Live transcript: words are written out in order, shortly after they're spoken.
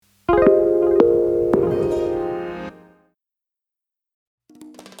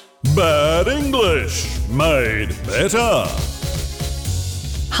Bad English made better.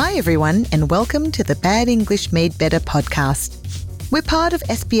 Hi everyone and welcome to the Bad English Made Better podcast. We're part of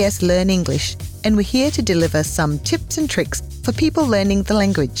SBS Learn English and we're here to deliver some tips and tricks for people learning the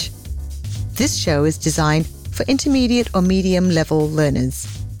language. This show is designed for intermediate or medium level learners.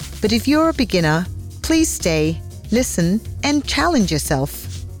 But if you're a beginner, please stay, listen and challenge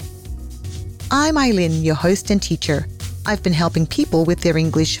yourself. I'm Eileen, your host and teacher. I've been helping people with their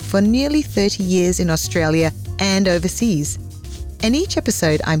English for nearly 30 years in Australia and overseas. And each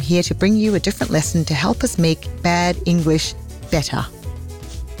episode, I'm here to bring you a different lesson to help us make bad English better.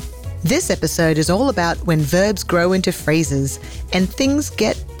 This episode is all about when verbs grow into phrases and things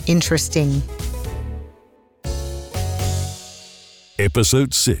get interesting.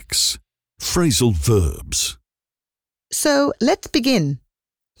 Episode 6. Phrasal Verbs. So let's begin.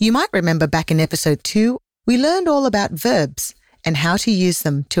 You might remember back in episode 2, we learned all about verbs and how to use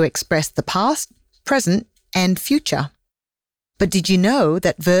them to express the past, present, and future. But did you know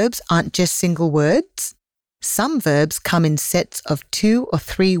that verbs aren't just single words? Some verbs come in sets of 2 or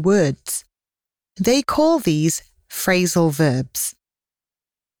 3 words. They call these phrasal verbs.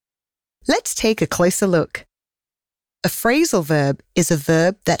 Let's take a closer look. A phrasal verb is a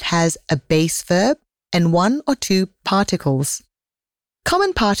verb that has a base verb and 1 or 2 particles.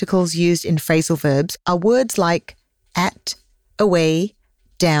 Common particles used in phrasal verbs are words like at, away,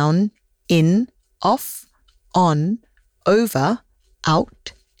 down, in, off, on, over,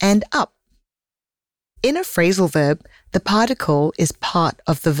 out, and up. In a phrasal verb, the particle is part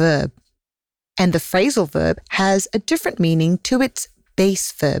of the verb, and the phrasal verb has a different meaning to its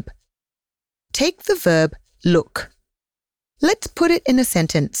base verb. Take the verb look. Let's put it in a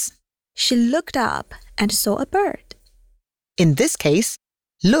sentence. She looked up and saw a bird. In this case,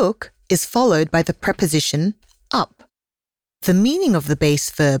 look is followed by the preposition up. The meaning of the base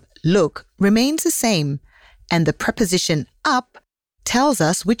verb look remains the same, and the preposition up tells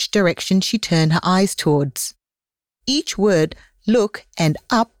us which direction she turned her eyes towards. Each word look and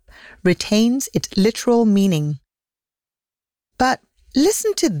up retains its literal meaning. But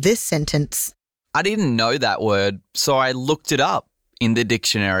listen to this sentence. I didn't know that word, so I looked it up in the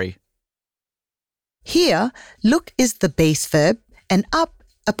dictionary. Here, look is the base verb and up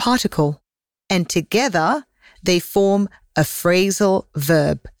a particle, and together they form a phrasal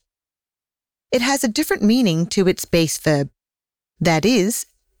verb. It has a different meaning to its base verb. That is,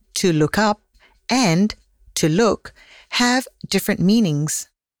 to look up and to look have different meanings.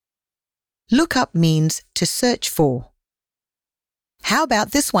 Look up means to search for. How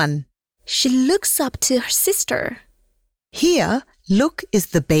about this one? She looks up to her sister. Here, look is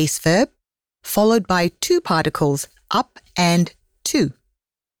the base verb, followed by 2 particles, up and to.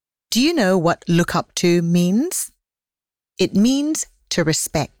 Do you know what look up to means? It means to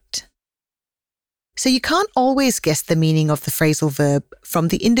respect. So you can't always guess the meaning of the phrasal verb from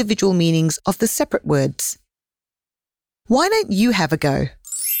the individual meanings of the separate words. Why don't you have a go?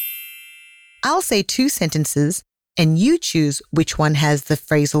 I'll say 2 sentences and you choose which one has the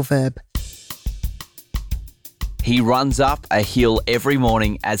phrasal verb. He runs up a hill every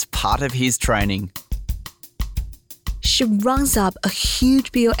morning as part of his training. She runs up a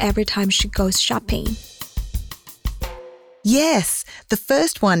huge bill every time she goes shopping. Yes, the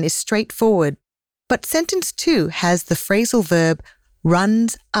first one is straightforward, but sentence 2 has the phrasal verb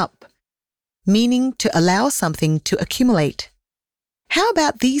runs up, meaning to allow something to accumulate. How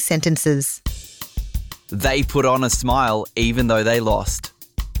about these sentences? They put on a smile even though they lost.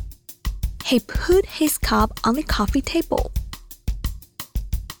 He put his cup on the coffee table.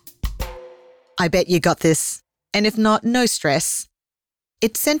 I bet you got this. And if not, no stress.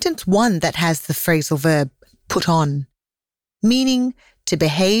 It's sentence 1 that has the phrasal verb put on, meaning to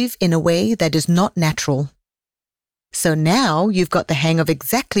behave in a way that is not natural. So now you've got the hang of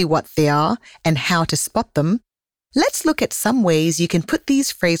exactly what they are and how to spot them. Let's look at some ways you can put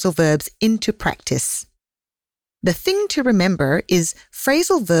these phrasal verbs into practice. The thing to remember is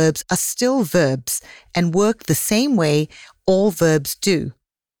phrasal verbs are still verbs and work the same way all verbs do.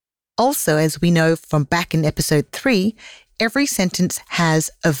 Also, as we know from back in episode 3, every sentence has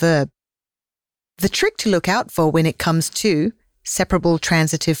a verb. The trick to look out for when it comes to separable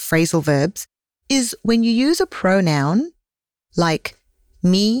transitive phrasal verbs is when you use a pronoun like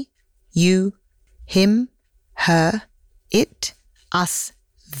me, you, him, her, it, us,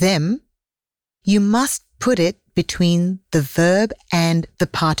 them, you must put it between the verb and the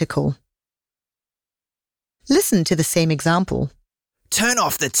particle. Listen to the same example. Turn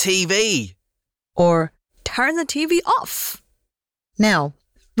off the TV. Or Turn the TV off. now,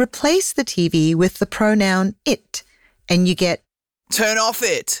 replace the TV with the pronoun it, and you get Turn off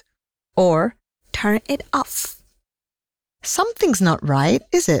it. or turn it off. something's not right,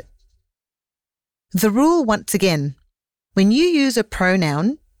 is it? The rule once again. When you use a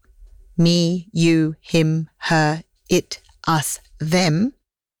pronoun, me, you, him, her, it, us, them,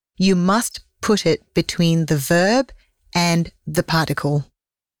 you must put it between the verb and the particle.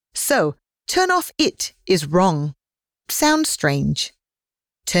 So, turn off it is wrong. Sounds strange.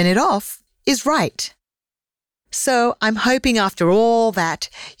 Turn it off is right. So, I'm hoping after all that,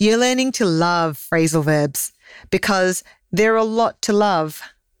 you're learning to love phrasal verbs because they're a lot to love.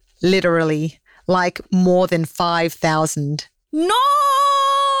 Literally, like more than 5,000. No!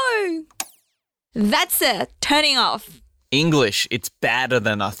 That's it. Turning off. English, it's badder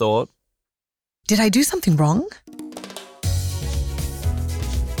than I thought. Did I do something wrong?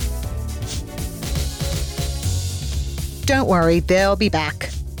 Don't worry, they'll be back.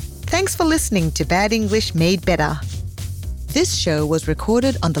 Thanks for listening to Bad English Made Better. This show was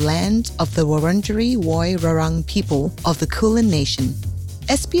recorded on the land of the Wurundjeri Woi Wurrung people of the Kulin Nation.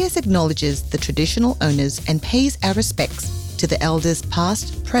 SBS acknowledges the traditional owners and pays our respects to the elders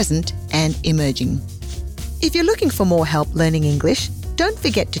past, present and emerging. If you're looking for more help learning English, don't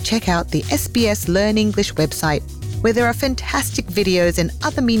forget to check out the SBS Learn English website, where there are fantastic videos and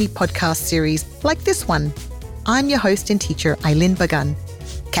other mini podcast series like this one. I'm your host and teacher, Eileen Bagan.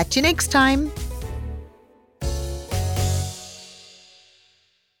 Catch you next time.